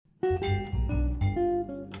Hi,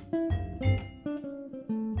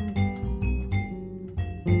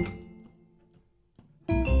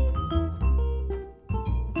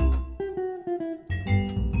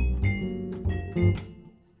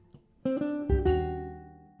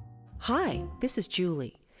 this is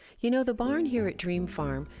Julie. You know, the barn here at Dream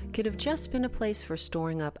Farm could have just been a place for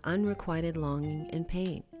storing up unrequited longing and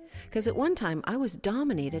pain. Because at one time, I was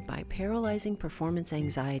dominated by paralyzing performance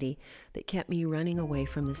anxiety that kept me running away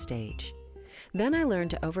from the stage. Then I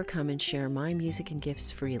learned to overcome and share my music and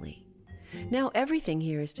gifts freely. Now everything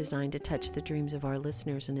here is designed to touch the dreams of our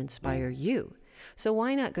listeners and inspire you. So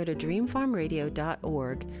why not go to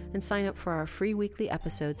dreamfarmradio.org and sign up for our free weekly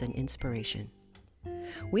episodes and inspiration.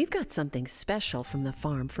 We've got something special from the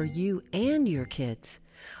farm for you and your kids.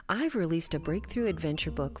 I've released a breakthrough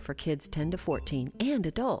adventure book for kids 10 to 14 and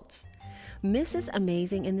adults. Mrs.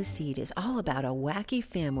 Amazing and the Seed is all about a wacky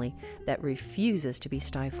family that refuses to be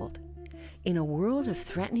stifled. In a world of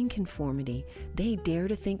threatening conformity, they dare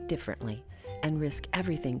to think differently and risk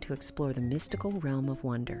everything to explore the mystical realm of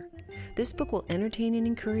wonder. This book will entertain and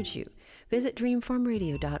encourage you. Visit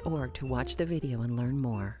dreamfarmradio.org to watch the video and learn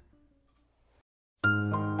more.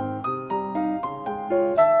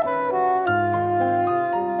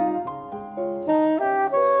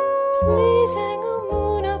 Please hang a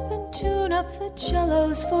moon up and tune up the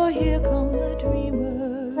cellos, for here come the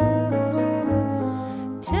dreamers.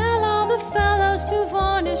 Tell all the fellows to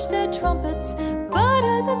varnish their trumpets,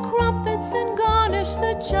 butter the crumpets and garnish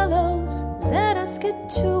the cellos. Let us get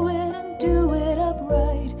to it and do it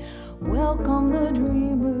upright. Welcome the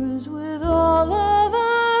dreamers with all of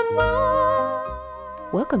our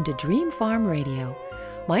might. Welcome to Dream Farm Radio.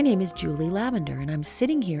 My name is Julie Lavender, and I'm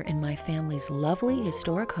sitting here in my family's lovely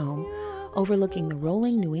historic home overlooking the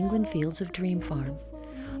rolling New England fields of Dream Farm.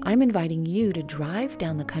 I'm inviting you to drive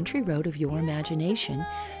down the country road of your imagination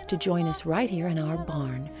to join us right here in our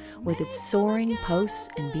barn with its soaring posts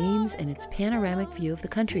and beams and its panoramic view of the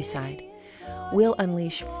countryside. We'll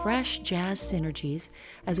unleash fresh jazz synergies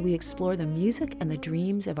as we explore the music and the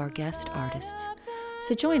dreams of our guest artists.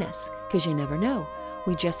 So join us, because you never know,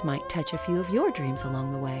 we just might touch a few of your dreams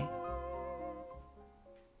along the way.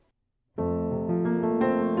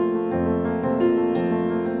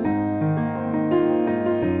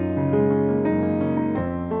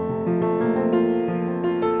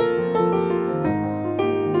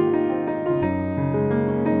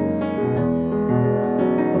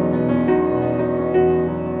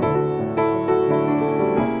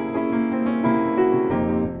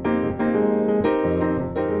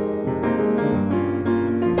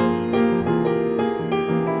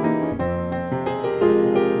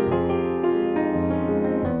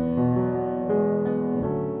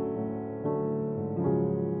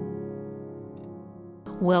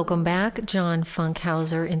 Welcome back, John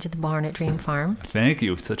Funkhauser, into the barn at Dream Farm. Thank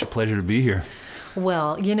you. It's such a pleasure to be here.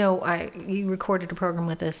 Well, you know, you recorded a program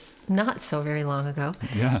with us not so very long ago.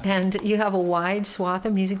 Yeah. And you have a wide swath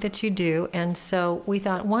of music that you do. And so we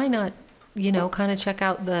thought, why not, you know, kind of check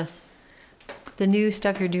out the new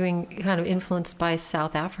stuff you're doing, kind of influenced by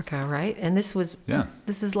South Africa, right? And this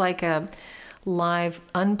is like a live,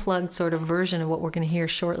 unplugged sort of version of what we're going to hear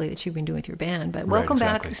shortly that you've been doing with your band. But welcome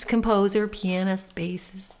back, composer, pianist,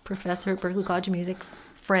 bassist, professor at Berklee College of Music,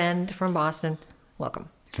 friend from Boston. Welcome.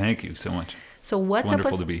 Thank you so much. So what's it's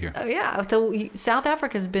wonderful to be here. Yeah. So South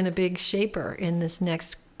Africa has been a big shaper in this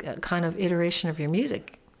next kind of iteration of your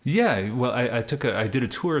music. Yeah. Well, I did a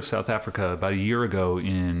tour of South Africa about a year ago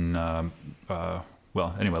in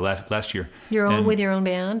last year. With your own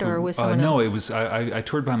band or with someone else? No, it was I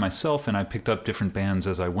toured by myself, and I picked up different bands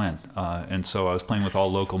as I went, and so I was playing with all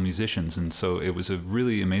local musicians, and so it was a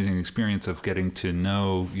really amazing experience of getting to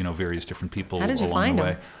know various different people along the way. How did you find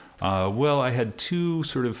them? Well, I had two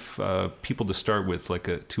sort of people to start with,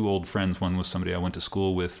 like two old friends. One was somebody I went to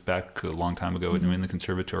school with back a long time ago at New England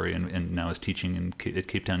Conservatory, and now is teaching at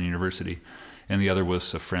Cape Town University, and the other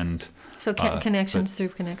was a friend. So connections through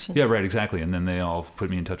connections. Yeah, right, exactly. And then they all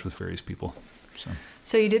put me in touch with various people.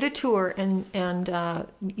 So you did a tour, and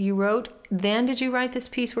you wrote. Then did you write this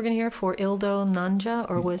piece we're going to hear for Ildo Nanja,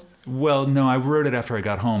 or was? Well, no, I wrote it after I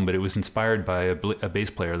got home, but it was inspired by a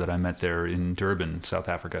bass player that I met there in Durban, South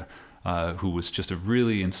Africa, who was just a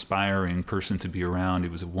really inspiring person to be around. He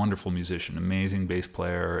was a wonderful musician, amazing bass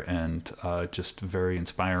player, and just a very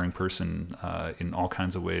inspiring person in all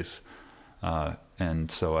kinds of ways.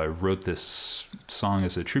 And so I wrote this song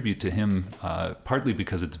as a tribute to him, partly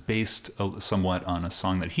because it's based somewhat on a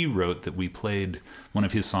song that he wrote that we played, one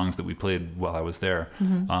of his songs that we played while I was there,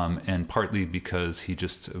 and partly because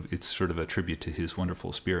it's sort of a tribute to his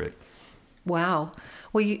wonderful spirit. Wow.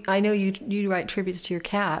 Well, I know you write tributes to your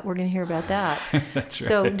cat. We're going to hear about that. That's right.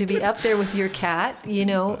 So to be up there with your cat,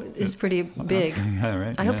 is pretty big. Yeah,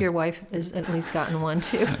 right. I hope your wife has at least gotten one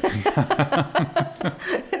too.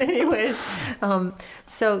 Anyways,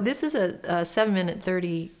 so this is a 7-minute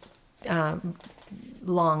 30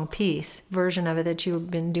 long piece version of it that you've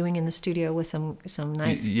been doing in the studio with some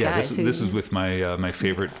nice guys. This is with my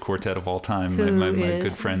favorite quartet of all time. My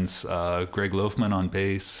good friends Greg Loafman on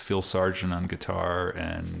bass, Phil Sargent on guitar,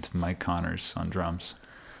 and Mike Connors on drums.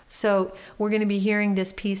 So we're going to be hearing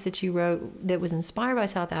this piece that you wrote that was inspired by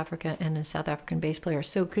South Africa and a South African bass player.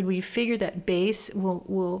 So could we figure that bass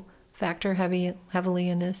will factor heavily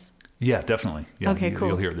in this? Yeah, definitely. Yeah, okay, cool.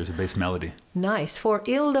 You'll hear there's a bass melody. Nice. For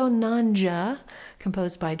Ildo Nanja,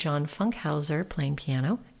 composed by John Funkhauser, playing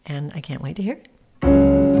piano, and I can't wait to hear it.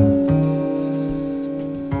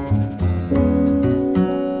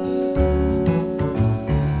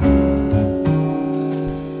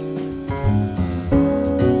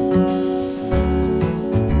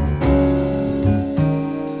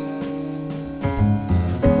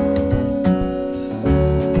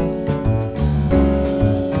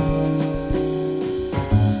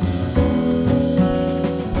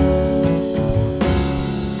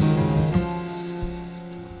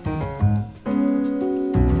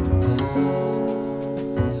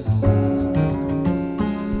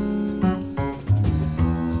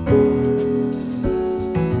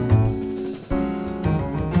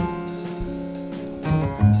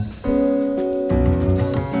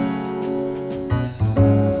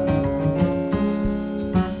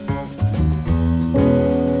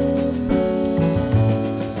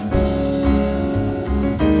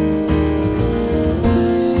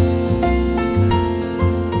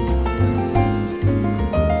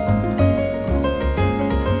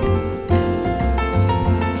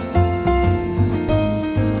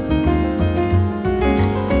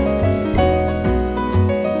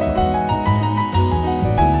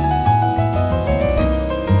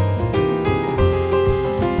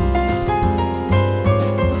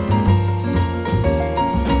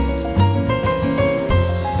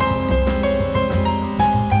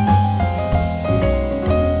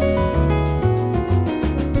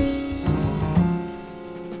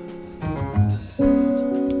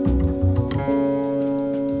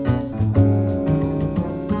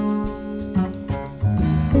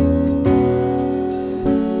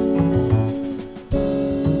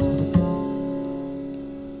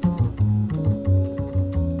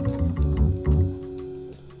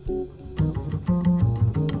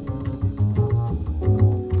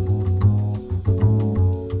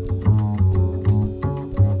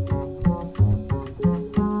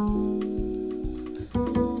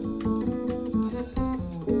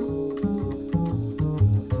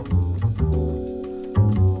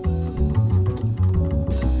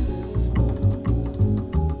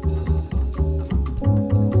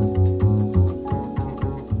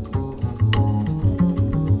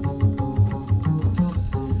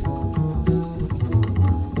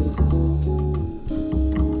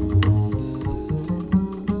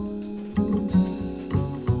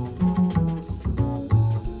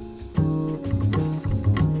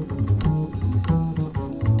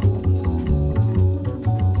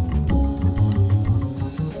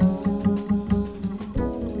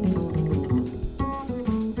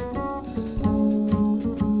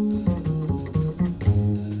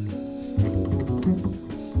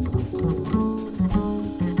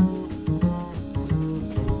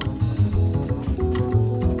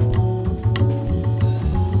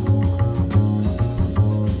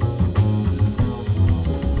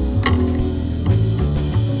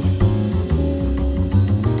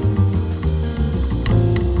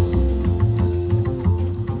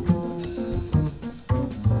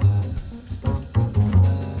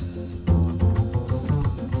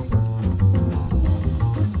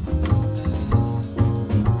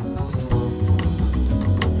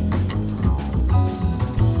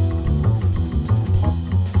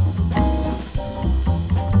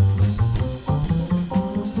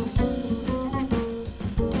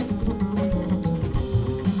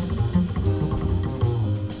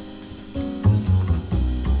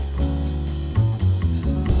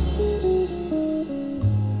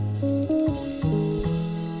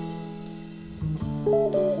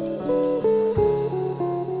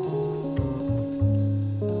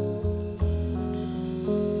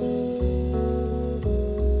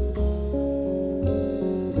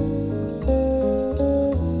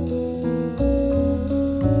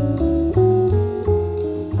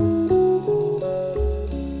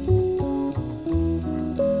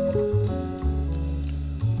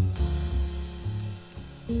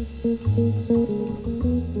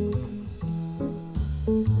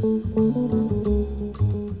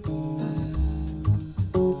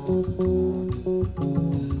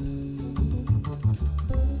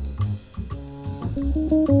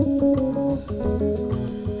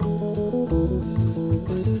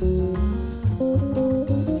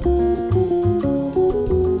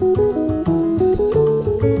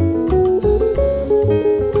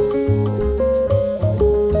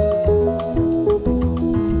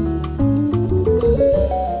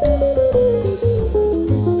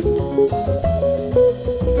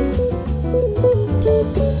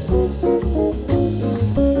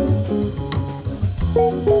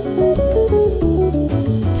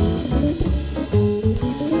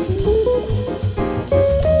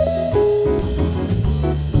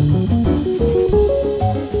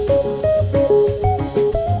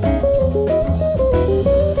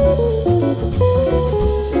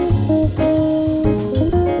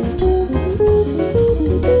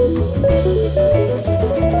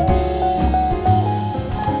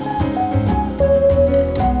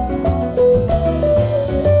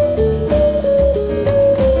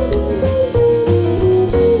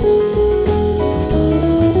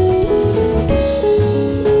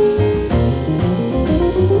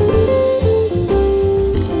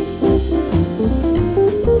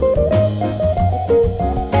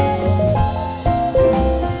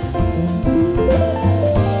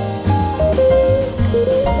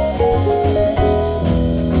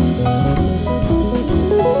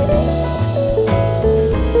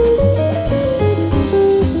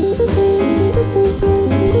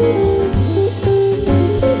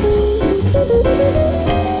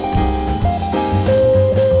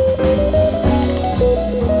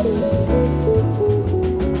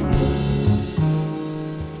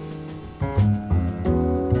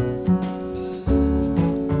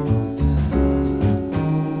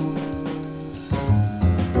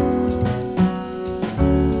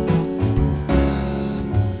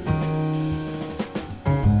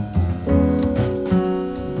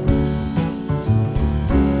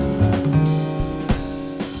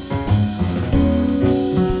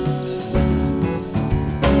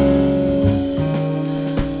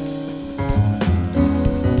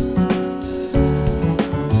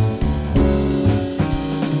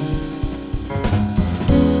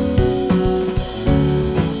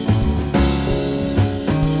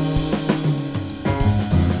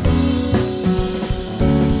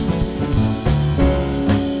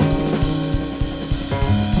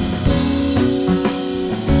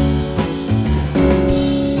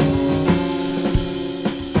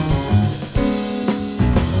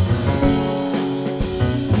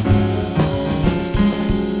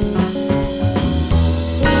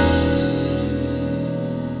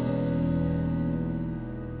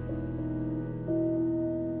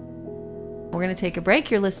 We're going to take a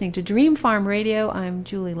break. You're listening to Dream Farm Radio. I'm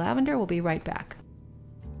Julie Lavender. We'll be right back.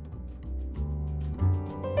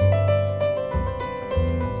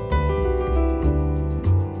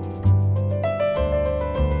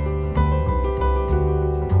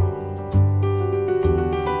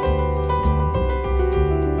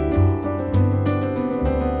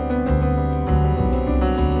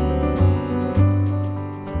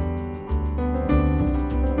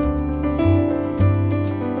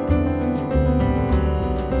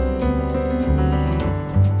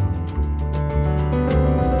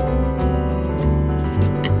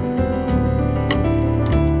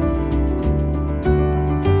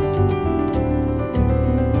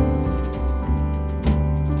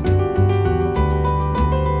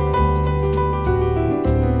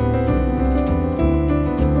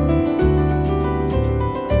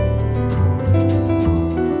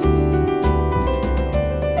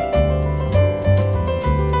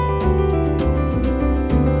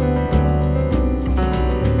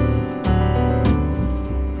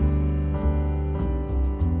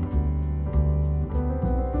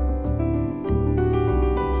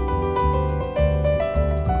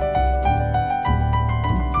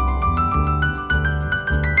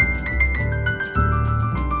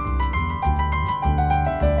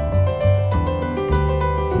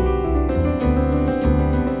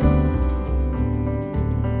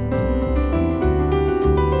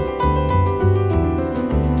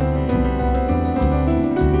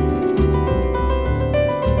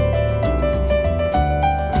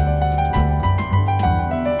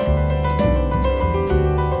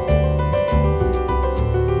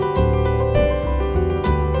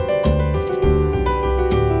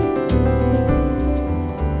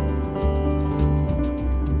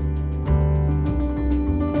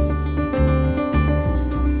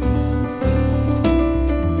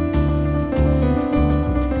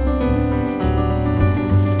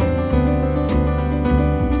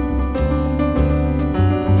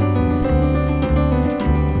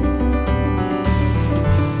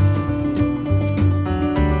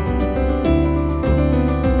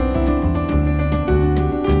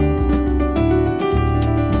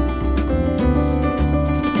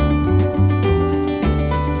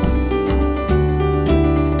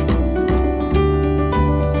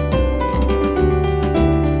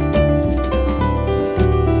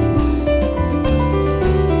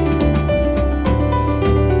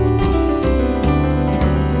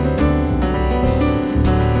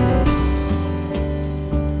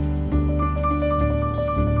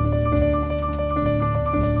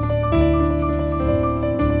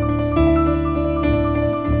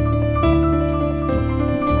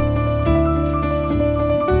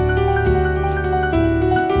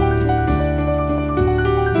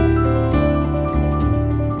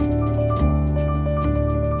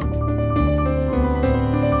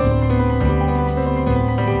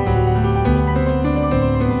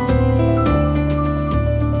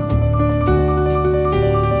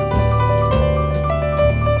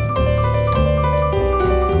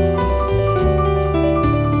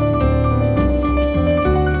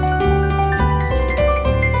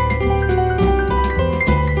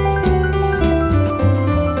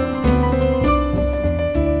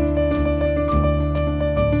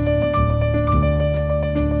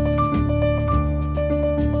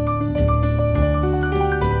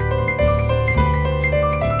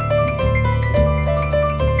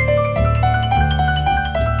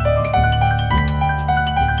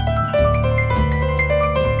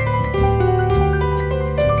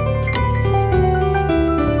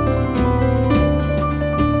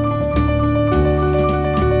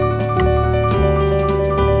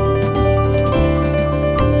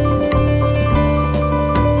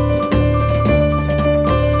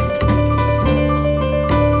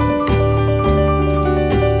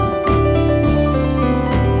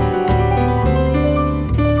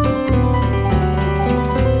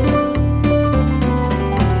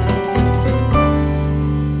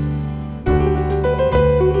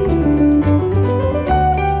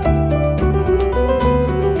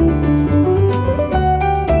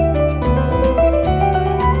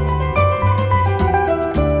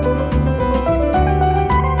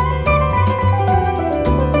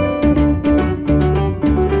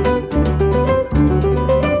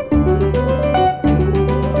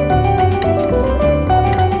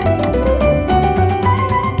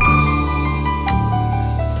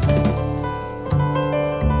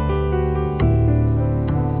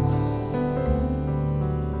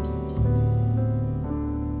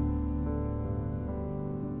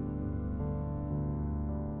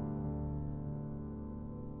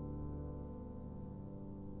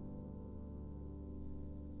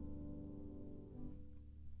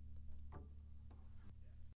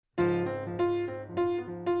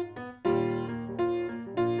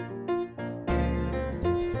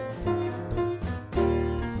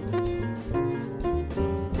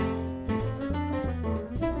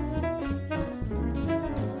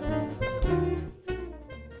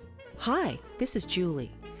 Hi, this is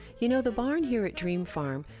Julie. You know, the barn here at Dream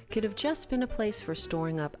Farm could have just been a place for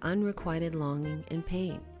storing up unrequited longing and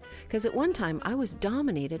pain. Because at one time I was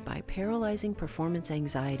dominated by paralyzing performance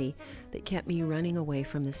anxiety that kept me running away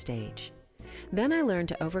from the stage. Then I learned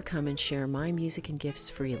to overcome and share my music and gifts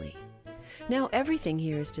freely. Now everything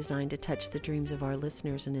here is designed to touch the dreams of our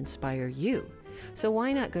listeners and inspire you. So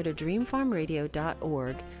why not go to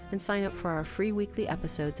dreamfarmradio.org and sign up for our free weekly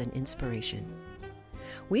episodes and inspiration.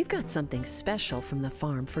 We've got something special from the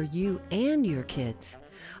farm for you and your kids.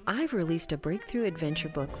 I've released a breakthrough adventure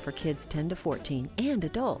book for kids 10 to 14 and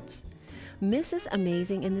adults. Mrs.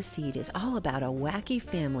 Amazing and the Seed is all about a wacky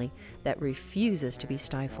family that refuses to be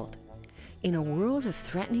stifled. In a world of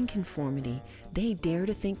threatening conformity, they dare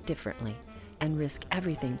to think differently and risk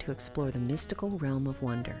everything to explore the mystical realm of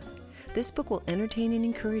wonder. This book will entertain and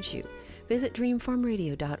encourage you. Visit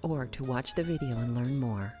dreamfarmradio.org to watch the video and learn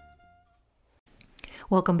more.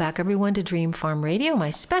 Welcome back, everyone, to Dream Farm Radio. My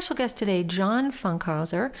special guest today, John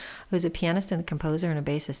Funkhauser, who's a pianist and a composer and a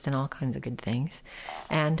bassist and all kinds of good things.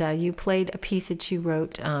 And you played a piece that you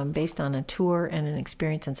wrote based on a tour and an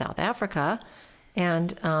experience in South Africa.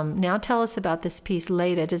 And now tell us about this piece,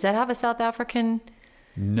 Leda. Does that have a South African?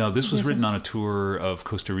 No, this was written on a tour of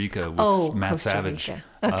Costa Rica with Matt Savage.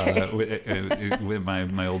 Okay. With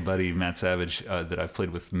my old buddy Matt Savage that I've played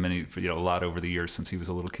with a lot over the years since he was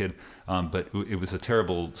a little kid. But it was a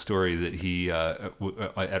terrible story that he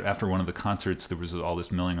after one of the concerts there was all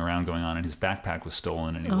this milling around going on and his backpack was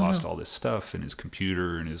stolen and he lost all this stuff and his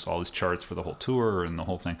computer and all his charts for the whole tour and the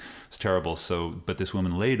whole thing. It was terrible. But this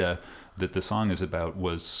woman Leda that the song is about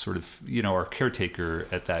was sort of, our caretaker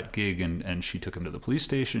at that gig, and she took him to the police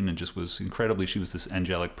station and just was she was this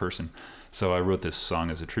angelic person. So I wrote this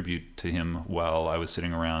song as a tribute to him while I was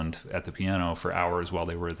sitting around at the piano for hours while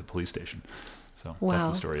they were at the police station. So That's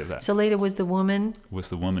the story of that. So Leda was the woman? Was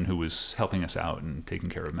the woman who was helping us out and taking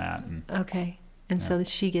care of Matt. Okay. And so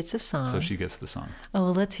she gets a song. So she gets the song. Oh,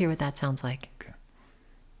 well, let's hear what that sounds like. Okay.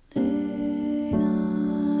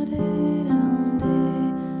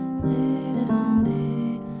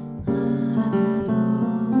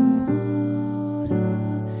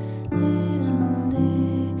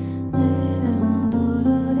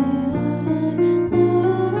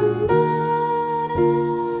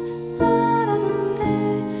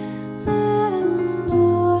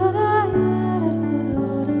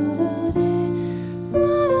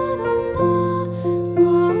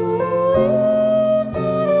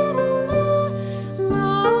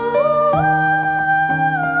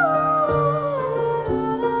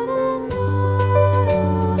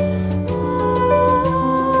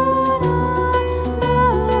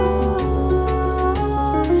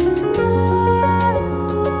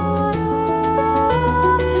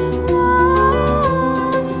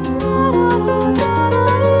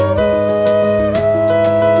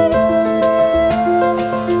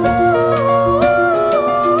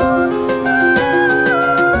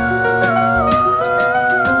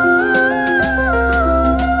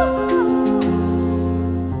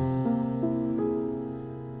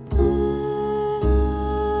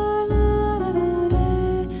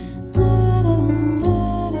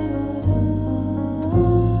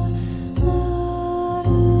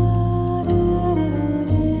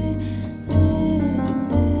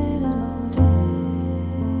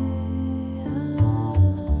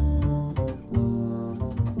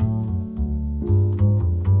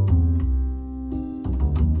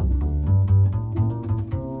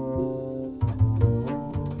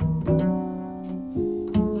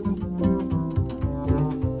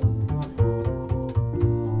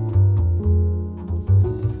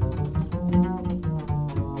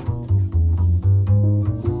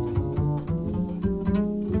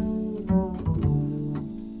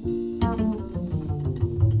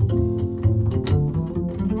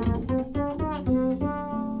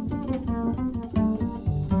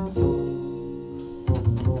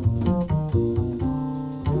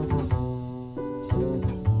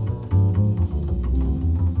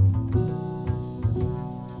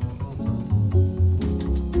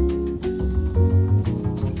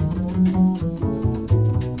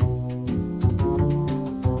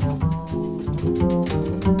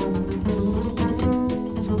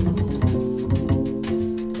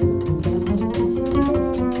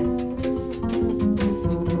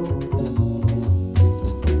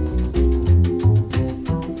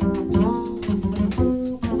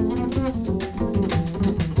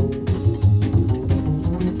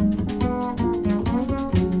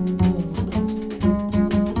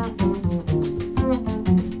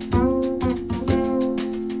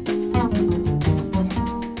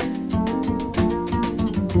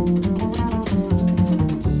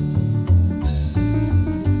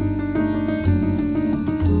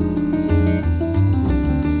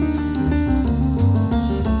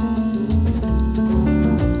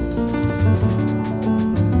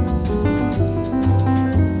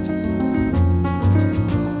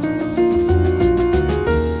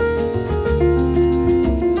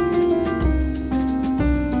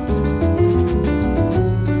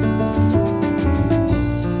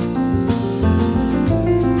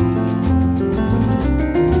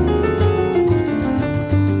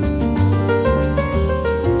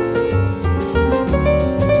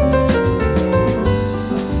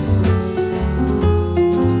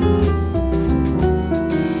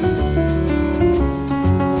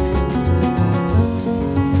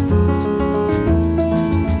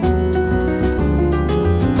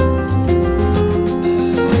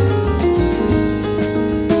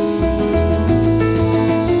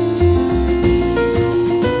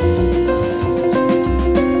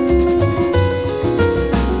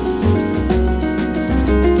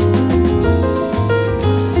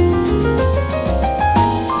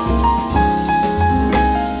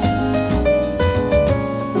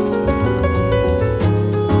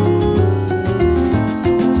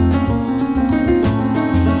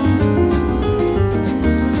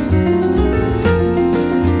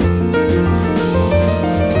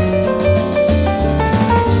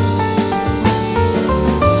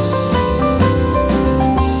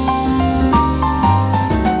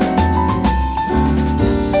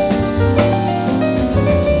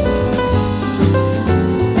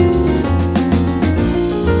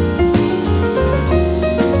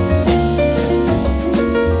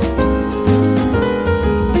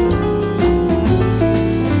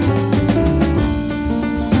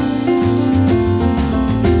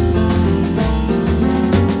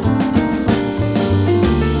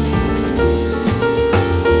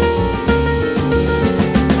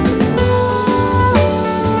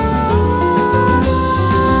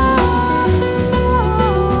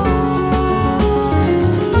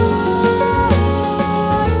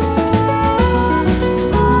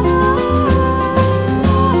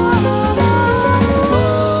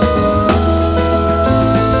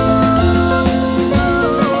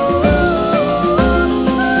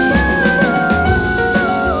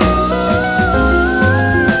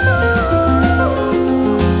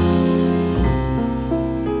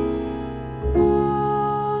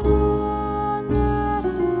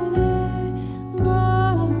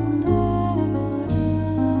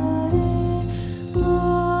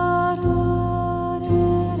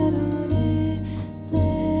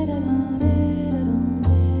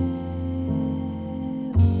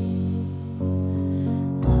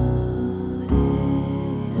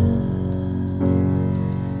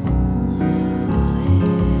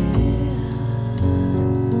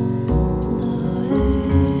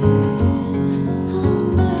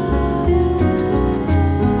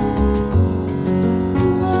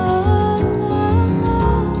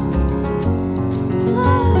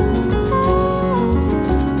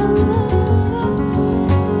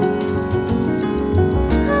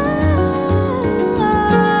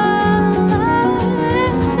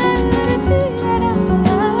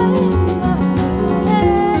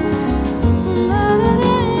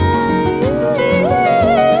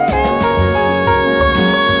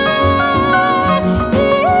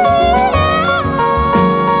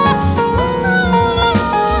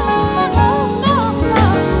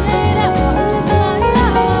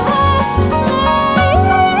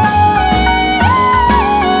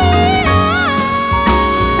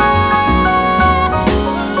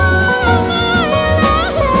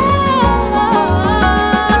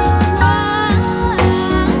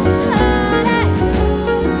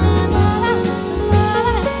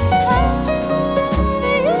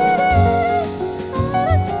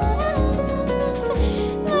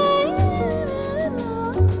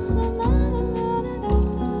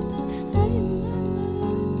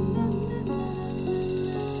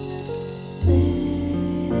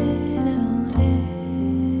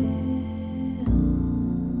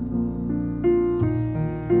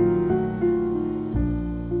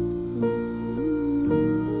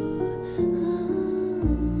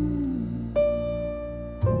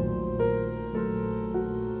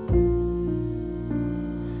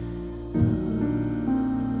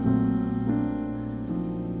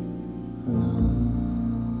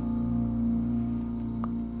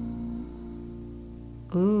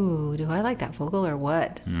 like that vocal or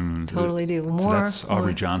what? Totally do. That's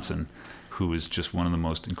Aubrey Johnson, who is just one of the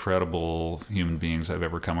most incredible human beings I've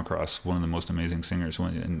ever come across. One of the most amazing singers.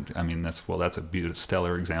 And I mean, that's a beautiful,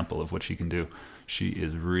 stellar example of what she can do. She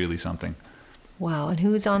is really something. Wow. And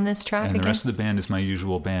who's on this track And again? the rest of the band is my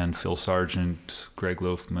usual band: Phil Sargent, Greg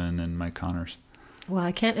Loafman, and Mike Connors. Well,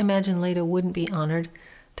 I can't imagine Leda wouldn't be honored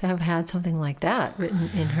to have had something like that written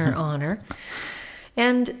in her honor.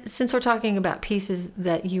 And since we're talking about pieces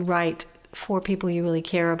that you write for people you really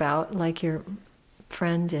care about, like your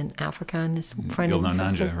friend in Africa and this friend in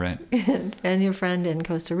Nanja, right? and your friend in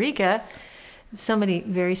Costa Rica, somebody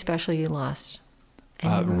very special you lost.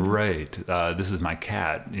 Right. This is my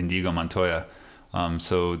cat, Indigo Montoya.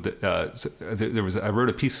 There was I wrote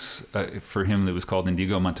a piece for him that was called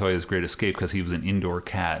Indigo Montoya's Great Escape, because he was an indoor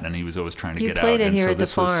cat and he was always trying to get out. You played it and here so at the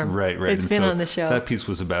this was, farm. Right. It's been on the show. That piece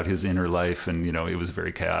was about his inner life, and it was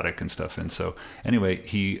very chaotic and stuff. And so anyway,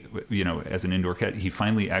 he, as an indoor cat, he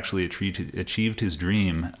finally actually achieved his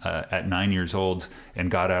dream at 9 years old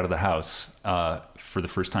and got out of the house for the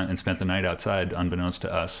first time and spent the night outside, unbeknownst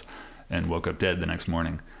to us, and woke up dead the next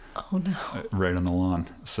morning. Oh no! Right on the lawn.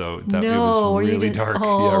 So it was really dark.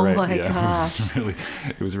 Oh, yeah, right. My gosh!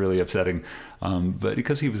 It was really upsetting. But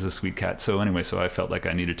because he was a sweet cat, so I felt like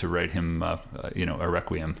I needed to write him, a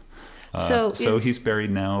requiem. So he's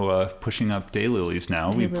buried now, pushing up daylilies.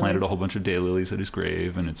 Now we planted a whole bunch of daylilies at his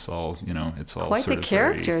grave, and it's all it's all quite sort the of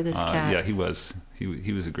character. Very, this cat. Yeah, he was.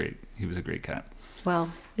 He was a great cat.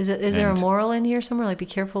 Well, is there a moral in here somewhere? Like, be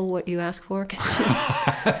careful what you ask for.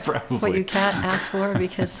 Probably. What your cat asked for,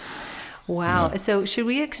 because, wow. Yeah. So should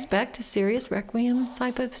we expect a serious requiem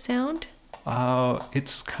type of sound?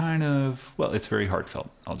 It's kind of, it's very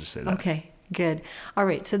heartfelt. I'll just say that. Okay, good. All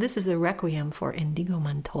right, so this is the Requiem for Indigo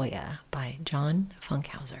Montoya by John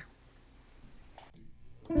Funkhauser.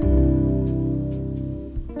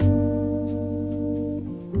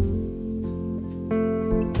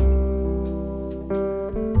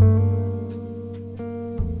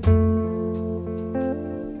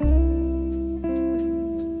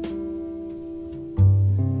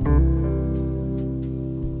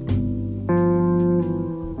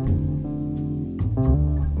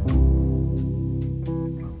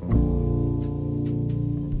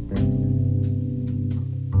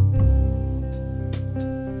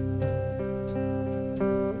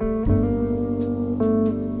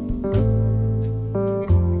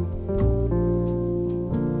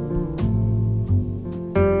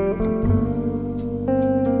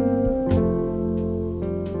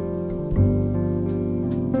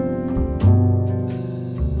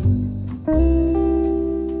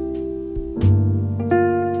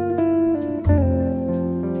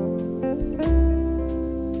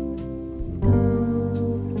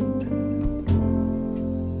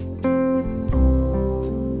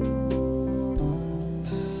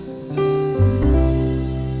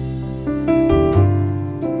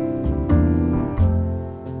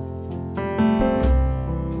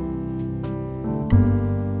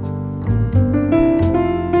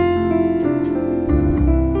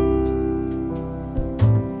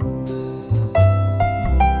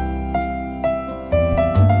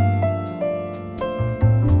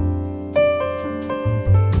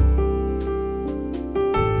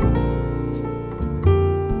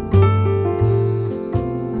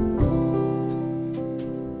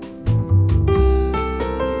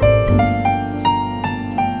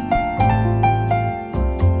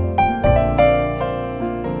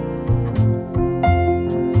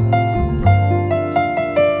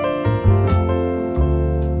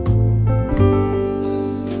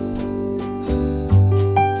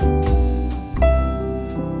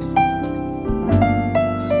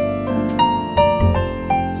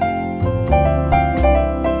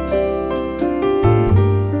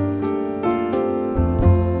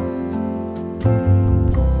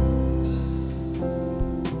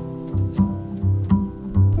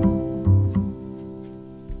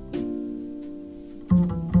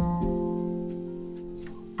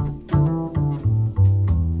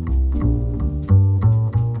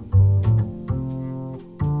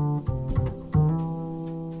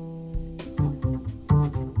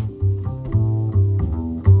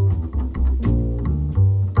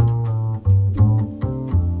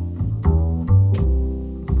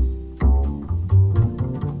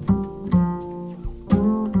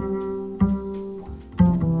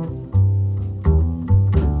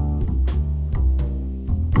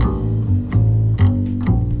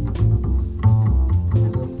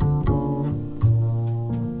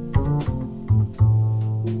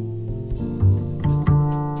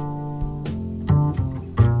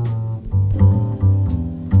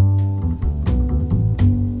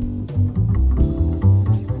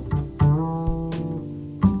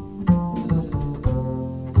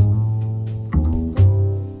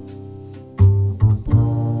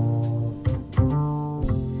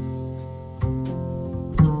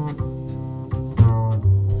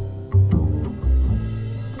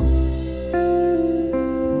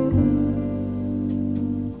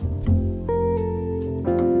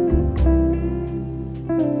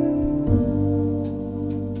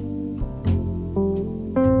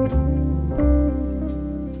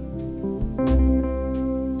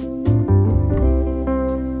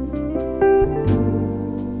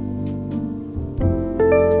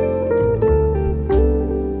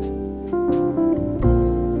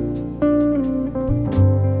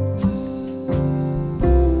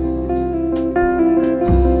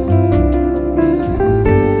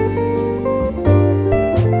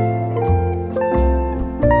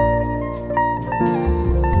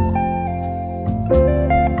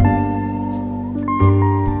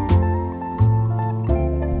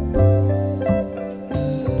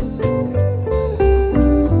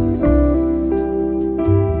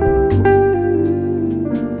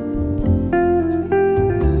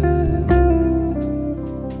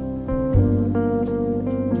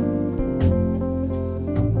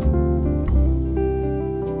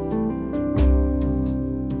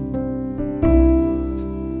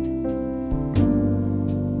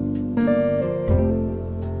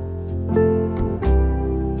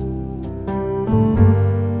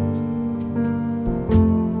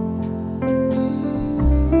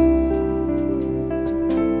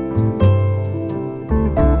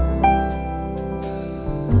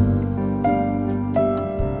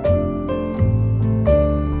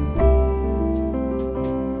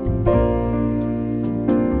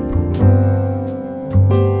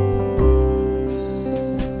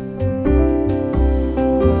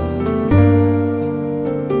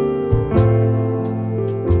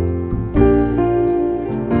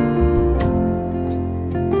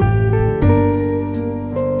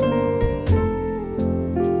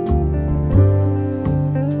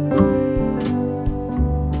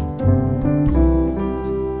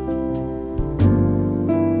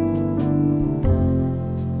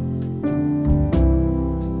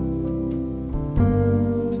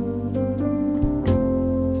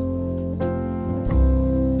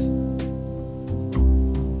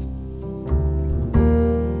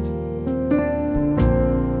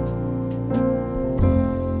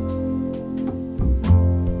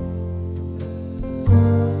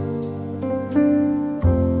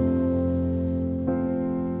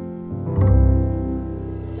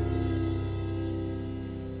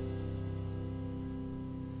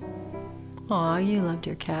 Aw, you loved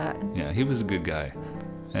your cat. Yeah, he was a good guy.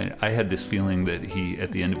 And I had this feeling that he,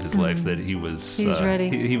 at the end of his life, that he was ready.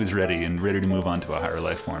 He was ready and ready to move on to a higher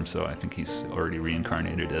life form. So I think he's already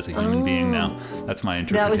reincarnated as a human being now. That's my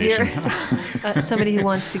interpretation. That was your somebody who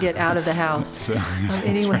wants to get out of the house. So,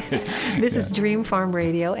 anyways, right. This is Dream Farm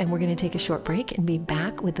Radio, and we're going to take a short break and be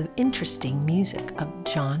back with the interesting music of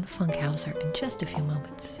John Funkhauser in just a few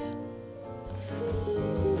moments.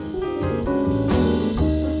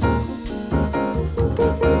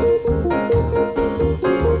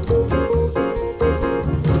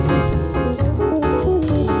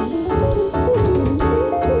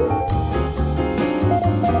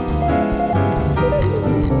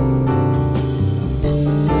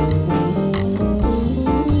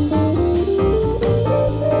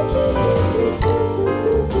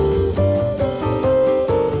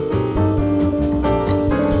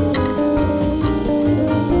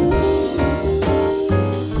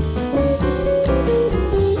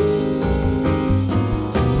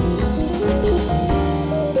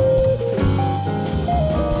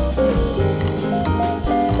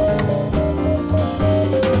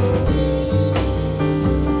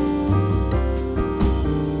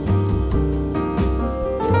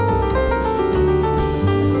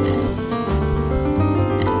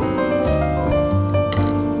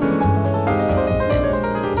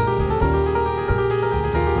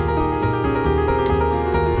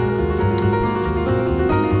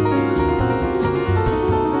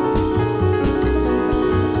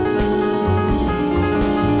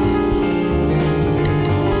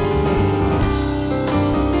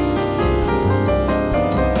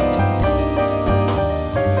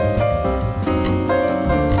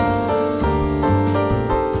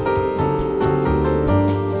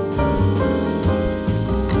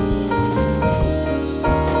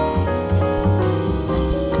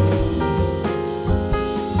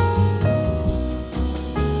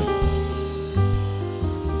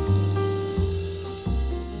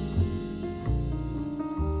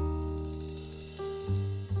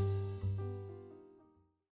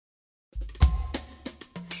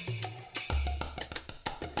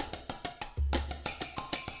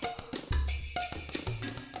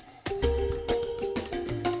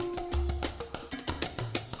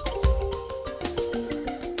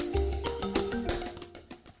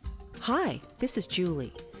 Hi, this is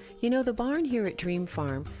Julie. You know, the barn here at Dream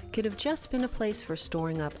Farm could have just been a place for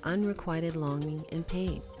storing up unrequited longing and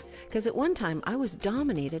pain. Because at one time I was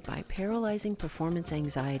dominated by paralyzing performance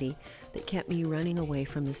anxiety that kept me running away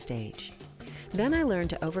from the stage. Then I learned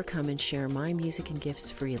to overcome and share my music and gifts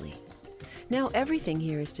freely. Now everything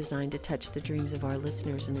here is designed to touch the dreams of our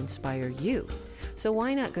listeners and inspire you. So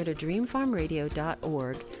why not go to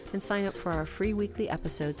dreamfarmradio.org and sign up for our free weekly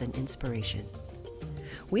episodes and inspiration.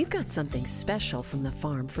 We've got something special from the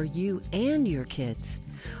farm for you and your kids.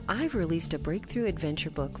 I've released a breakthrough adventure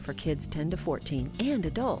book for kids 10 to 14 and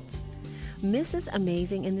adults. Mrs.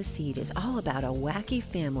 Amazing and the Seed is all about a wacky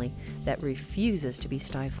family that refuses to be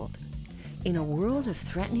stifled. In a world of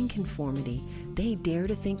threatening conformity, they dare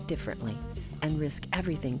to think differently and risk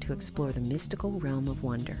everything to explore the mystical realm of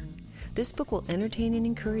wonder. This book will entertain and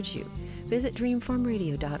encourage you. Visit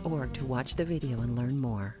dreamfarmradio.org to watch the video and learn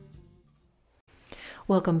more.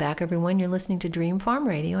 Welcome back, everyone. You're listening to Dream Farm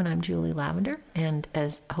Radio, and I'm Julie Lavender. And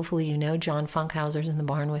as hopefully you know, John Funkhauser's in the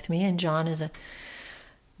barn with me, and John is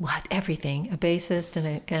everything, a bassist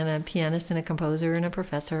and a pianist and a composer and a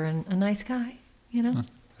professor and a nice guy, you know?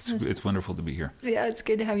 It's wonderful to be here. Yeah, it's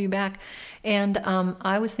good to have you back. And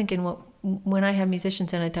I was thinking, when I have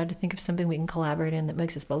musicians in, I tried to think of something we can collaborate in that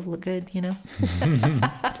makes us both look good, you know?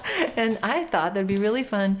 And I thought that'd be really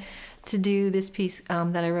fun to do this piece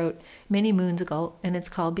that I wrote many moons ago, and it's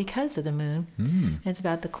called Because of the Moon. And it's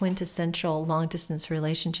about the quintessential long-distance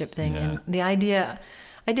relationship thing. Yeah. And the idea,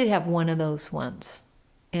 I did have one of those once.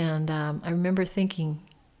 And I remember thinking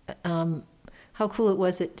how cool it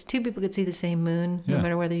was that two people could see the same moon, no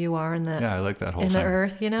matter whether you are in the I like that whole in thing. the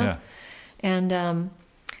earth, you know? Yeah. And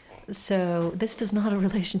so this does not a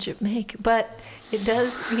relationship make, but it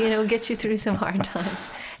does, get you through some hard times.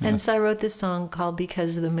 And so I wrote this song called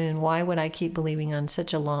Because of the Moon. Why would I keep believing on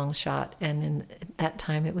such a long shot? And in that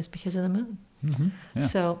time, it was because of the moon. Mm-hmm. Yeah.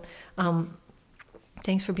 So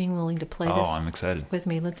thanks for being willing to play this I'm excited. with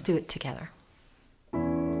me. Let's do it together.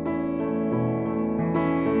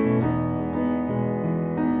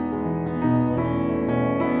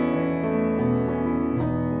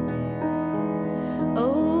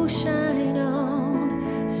 Oh, shine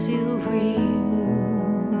on, silvery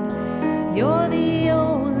moon, you're the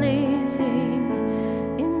only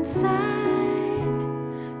thing inside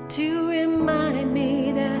to remind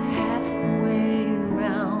me that halfway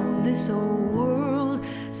around this old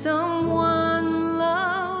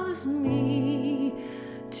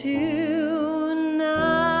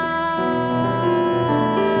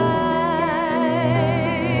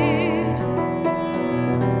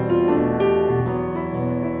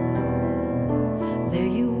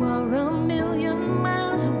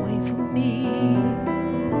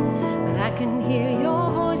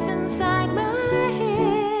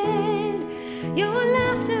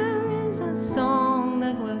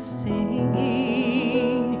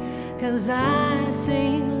as I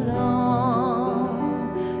sing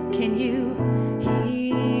along. Can you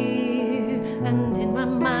hear? And in my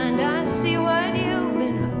mind I see what you've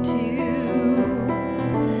been up to.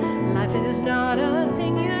 Life is not a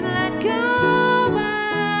thing you'd let go by.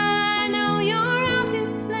 I know you're out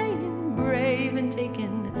here playing brave and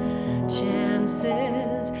taking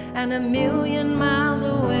chances, and a million miles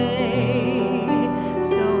away,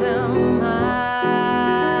 so am I.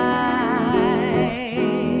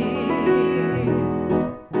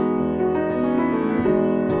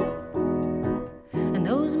 And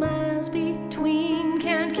those miles between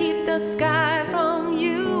can't keep the sky from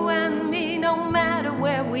you and me. No matter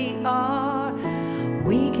where we are,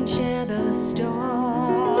 we can share the stars.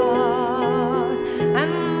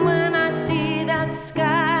 And when I see that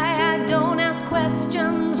sky, I don't ask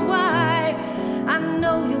questions why. I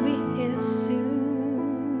know you'll be here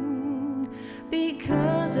soon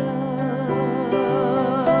because of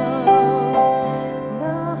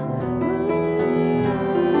the moon.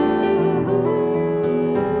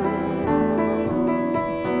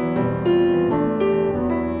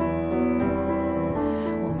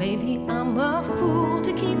 Well, maybe I'm a fool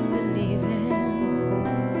to keep believing.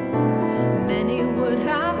 Many would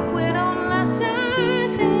have quit on lesser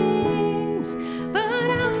things, but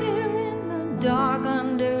out here in the dark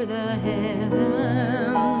under the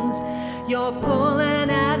heavens, you're pulling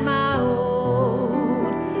at my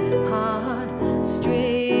old heart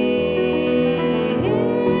strings.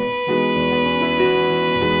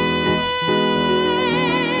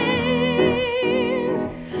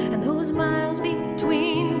 And those miles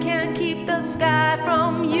between can't keep the sky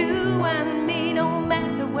from you and me. No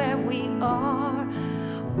matter where we are,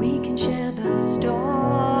 we can share the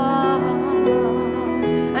stars.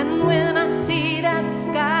 And when I see that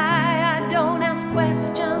sky, I don't ask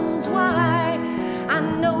questions why. I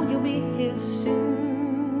know you'll be here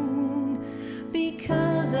soon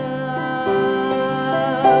because of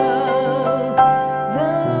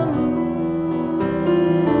the moon.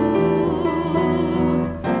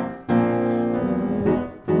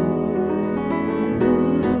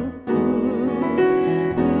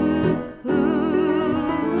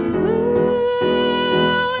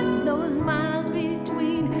 Those miles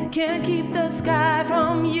between can't keep the sky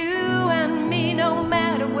from you and me. No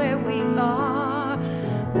matter where we are,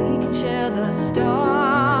 we can share the stars.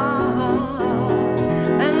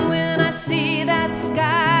 And when I see that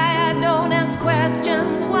sky, I don't ask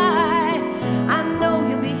questions why. I know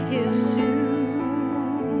you'll be here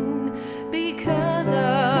soon because of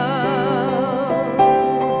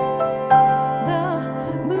the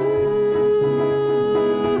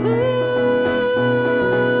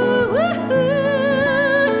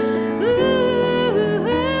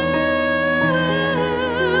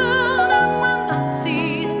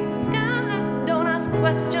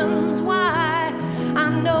questions why. I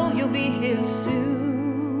know you'll be here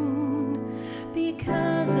soon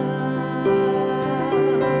because of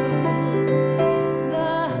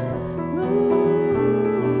the moon.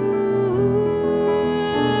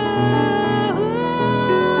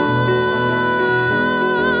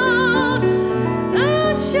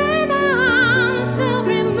 A shining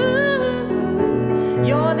silvery moon.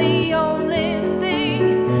 You're the only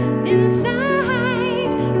thing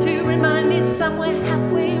inside to remind me somewhere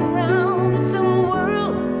halfway around this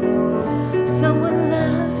world, someone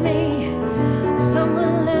loves me,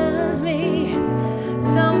 someone loves me,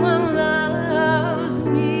 someone loves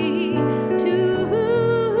me tonight.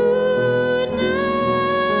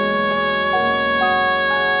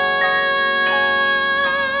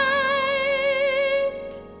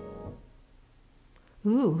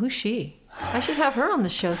 Ooh, who's she? I should have her on the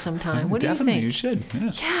show sometime. What do you think? Definitely, you should.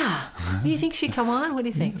 Yeah. Yeah. Do you think she'd come on? What do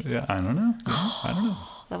you think? Yeah, I don't know. I don't know.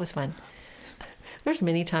 That was fun. There's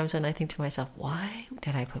many times when I think to myself, why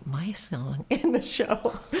did I put my song in the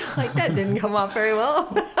show? Like, that didn't come off very well.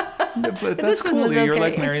 But that's This one cool. was You're okay.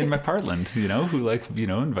 like Marion McPartland,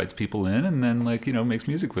 who invites people in and then makes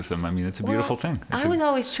music with them. I mean, it's a beautiful thing. I was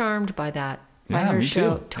always charmed by that. By Yeah, her me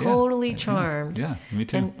show. too. Totally Yeah. charmed. Yeah, me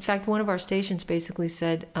too. In fact, one of our stations basically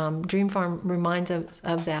said Dream Farm reminds us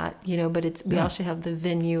of that, but we Yeah. also have the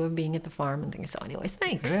venue of being at the farm and things. So anyways,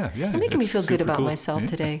 thanks. Yeah. You're making me It's feel good super about cool. myself Yeah,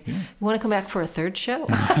 today. yeah. You want to come back for a third show?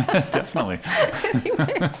 Definitely.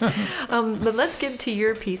 Anyways, but let's get to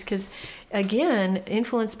your piece because, again,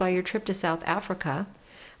 influenced by your trip to South Africa,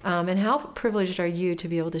 and how privileged are you to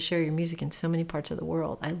be able to share your music in so many parts of the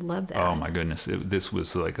world? I love that. Oh my goodness, this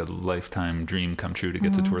was like a lifetime dream come true to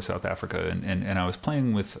get to tour South Africa, and I was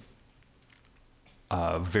playing with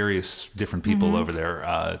various different people over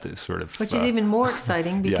there to sort of... Which is even more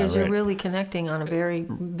exciting because right. you're really connecting on a very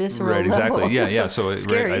visceral right, level. exactly. Yeah. So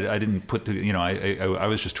Scary. I didn't put the, I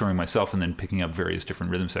was just touring myself and then picking up various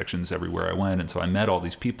different rhythm sections everywhere I went. And so I met all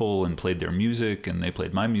these people and played their music and they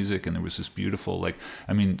played my music. And there was this beautiful,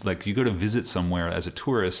 you go to visit somewhere as a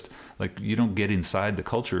tourist, like you don't get inside the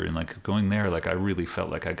culture, and like going there, like I really felt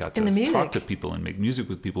like I got to talk to people and make music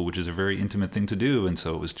with people, which is a very intimate thing to do. And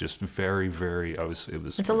so it was just very, very, it's a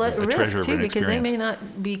risk risk too, because they experience. may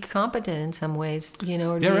not be competent in some ways, or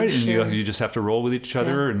yeah, right. And you just have to roll with each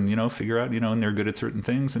other and figure out, and they're good at certain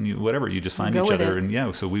things, and you just find each other.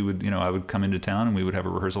 And so we would, I would come into town and we would have a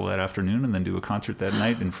rehearsal that afternoon and then do a concert that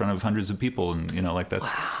night in front of hundreds of people, and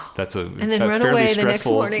that's a and then a run fairly away the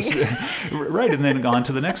stressful, next morning. right, and then on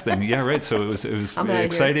to the next thing. Yeah, right. So it was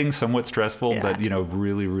exciting, somewhat stressful, but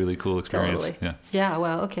really, really cool experience. Totally. Yeah. Yeah.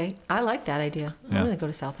 Well, okay. I like that idea. I'm going to go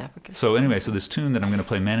to South Africa. So anyway, so this tune that I'm going to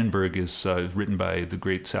play, Manenberg, is written by the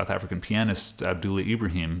great South African pianist Abdullah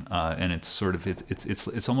Ibrahim, and it's sort of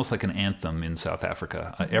it's almost like an anthem in South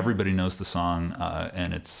Africa. Everybody knows the song,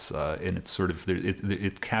 and it's sort of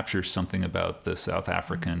it captures something about the South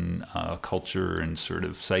African culture and sort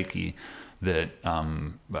of psyche that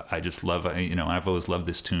I just love. I've always loved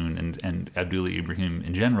this tune and Abdullah Ibrahim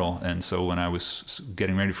in general. And so when I was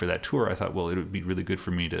getting ready for that tour, I thought, well, it would be really good for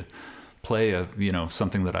me to play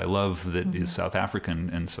something that I love that is South African.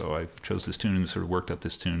 And so I chose this tune and sort of worked up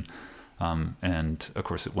this tune. And of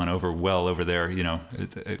course it went over well over there,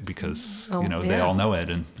 because they all know it.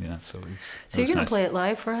 And so you're going to play it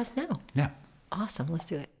live for us now. Yeah. Awesome. Let's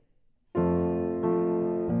do it.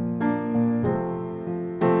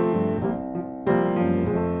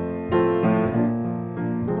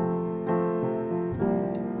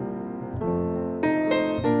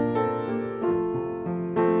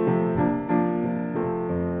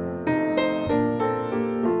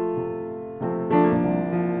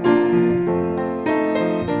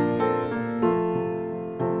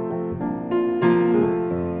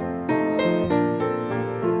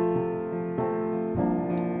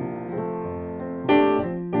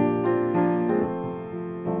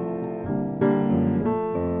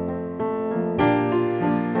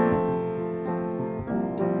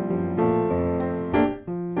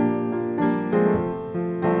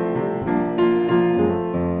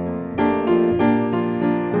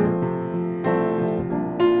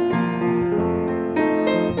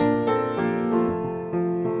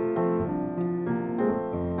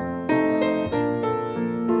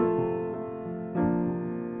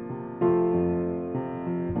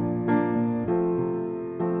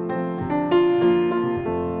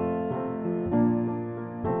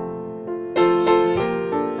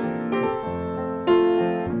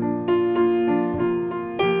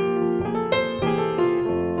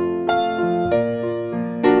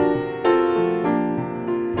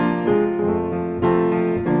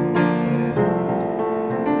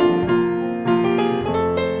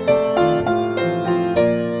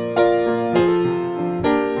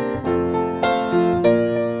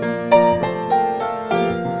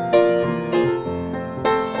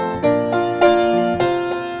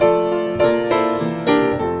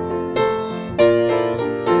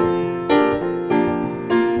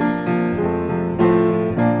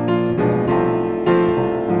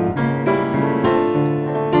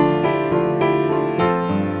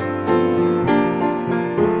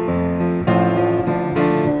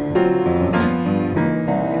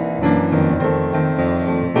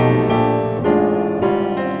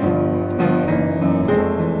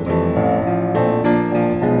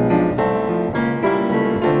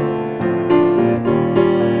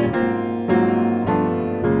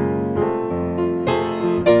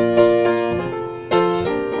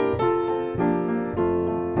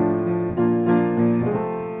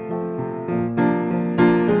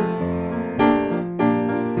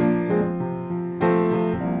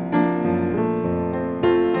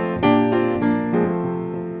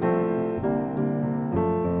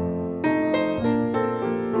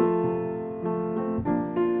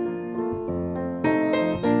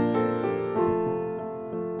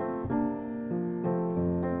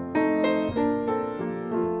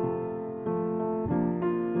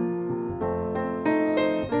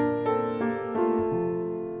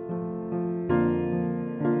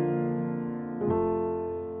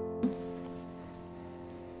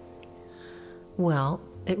 Well,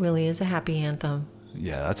 it really is a happy anthem.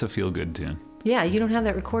 Yeah, that's a feel-good tune. Yeah, you don't have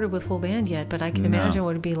that recorded with full band yet, but I can imagine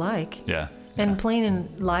what it'd be like. Yeah. And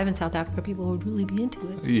playing live in South Africa, people would really be into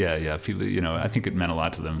it. Yeah. People, I think it meant a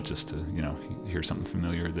lot to them just to, hear something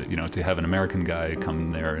familiar. That to have an American guy come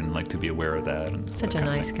there and like to be aware of that. And such a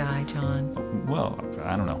nice guy, John. Well,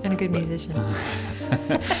 I don't know. And a good musician.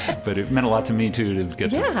 But it meant a lot to me too to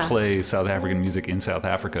get to play South African music in South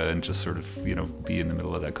Africa and just sort of be in the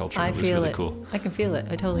middle of that culture. It was really cool. I can feel it.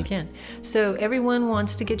 I totally can. So everyone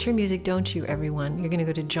wants to get your music, don't you? Everyone, you're going to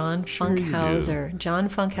go to John Funkhauser,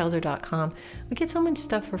 johnfunkhauser.com. We get so much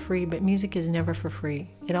stuff for free, but music is never for free.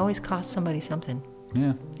 It always costs somebody something.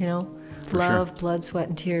 Yeah. Love, blood, sweat,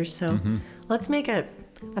 and tears. So let's make a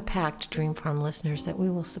pact, Dream Farm listeners, that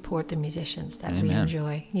we will support the musicians that we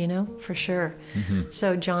enjoy, for sure.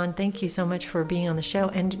 So, John, thank you so much for being on the show.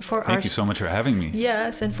 And thank you so much for having me.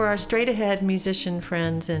 Yes, and for our straight ahead musician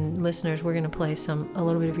friends and listeners, we're going to play a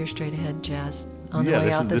little bit of your straight ahead jazz on the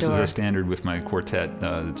way out the door. This is a standard with my quartet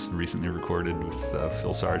that's recently recorded with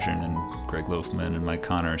Phil Sargent and Greg Loafman and Mike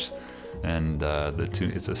Connors. And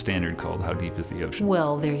it's a standard called How Deep is the Ocean?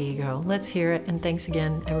 Well, there you go. Let's hear it. And thanks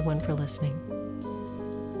again, everyone, for listening.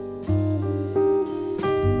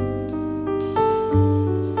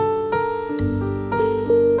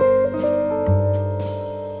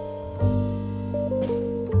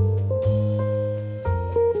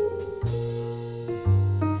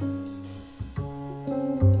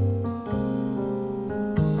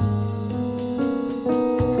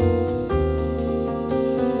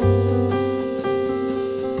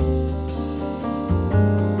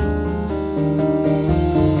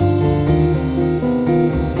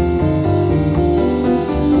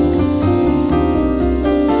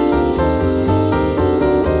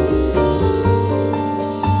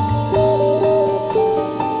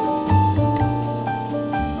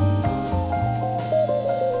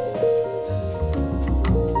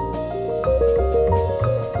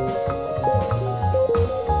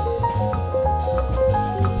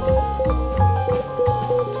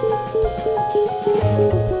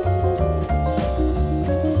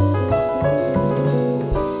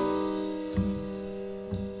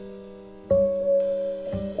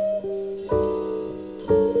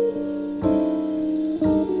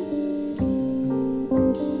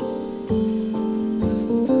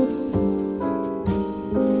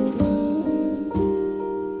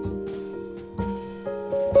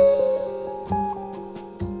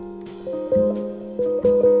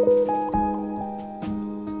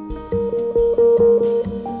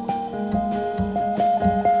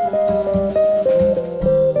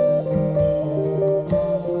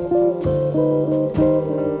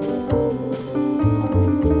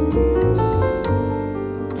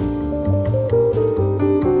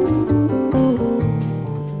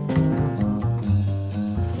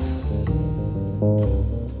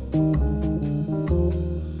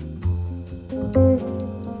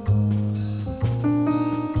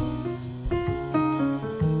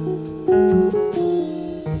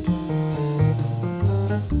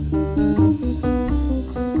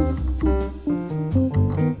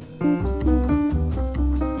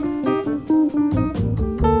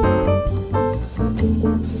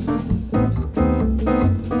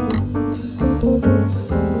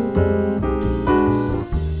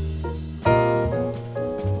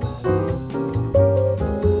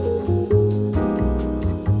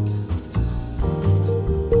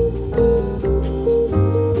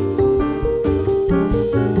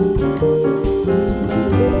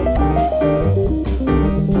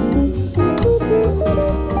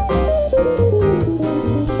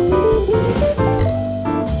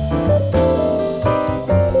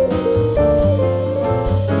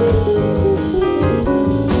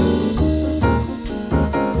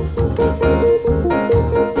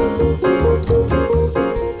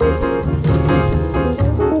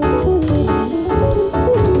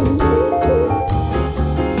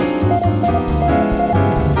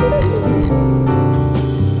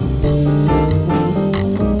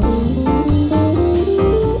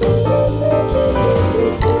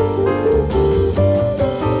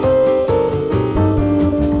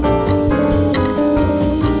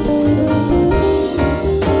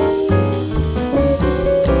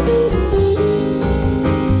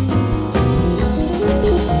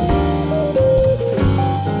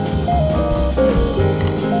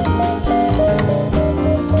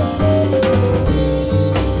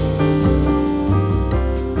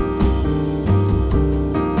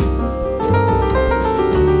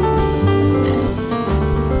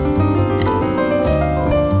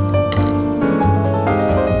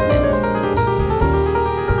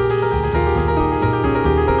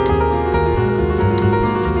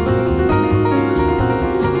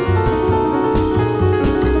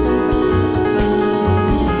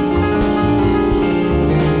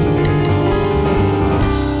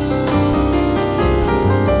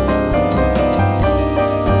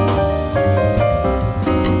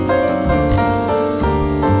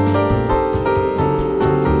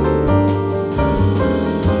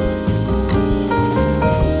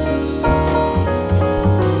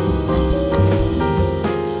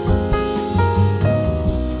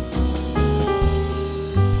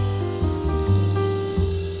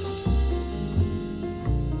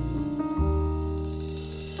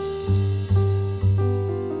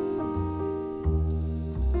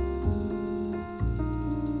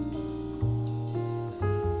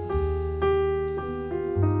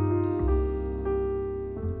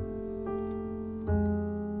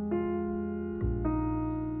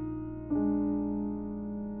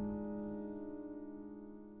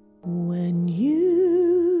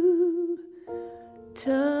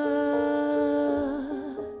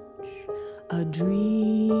 a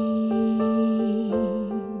dream.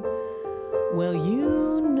 Well,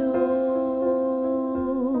 you know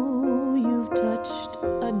you've touched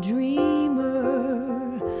a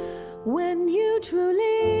dreamer when you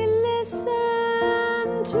truly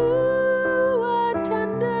listen to a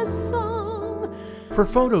tender song. For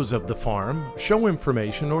photos of the farm, show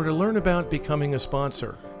information, or to learn about becoming a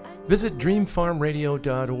sponsor, visit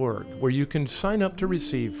dreamfarmradio.org, where you can sign up to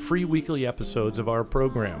receive free weekly episodes of our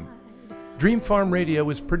program. Dream Farm Radio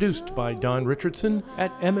is produced by Don Richardson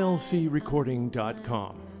at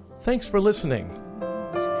mlcrecording.com. Thanks for listening.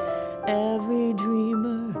 Every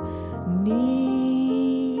dreamer needs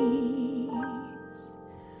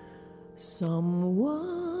someone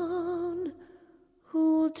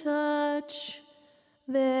who'll touch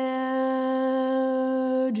their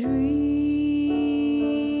dream.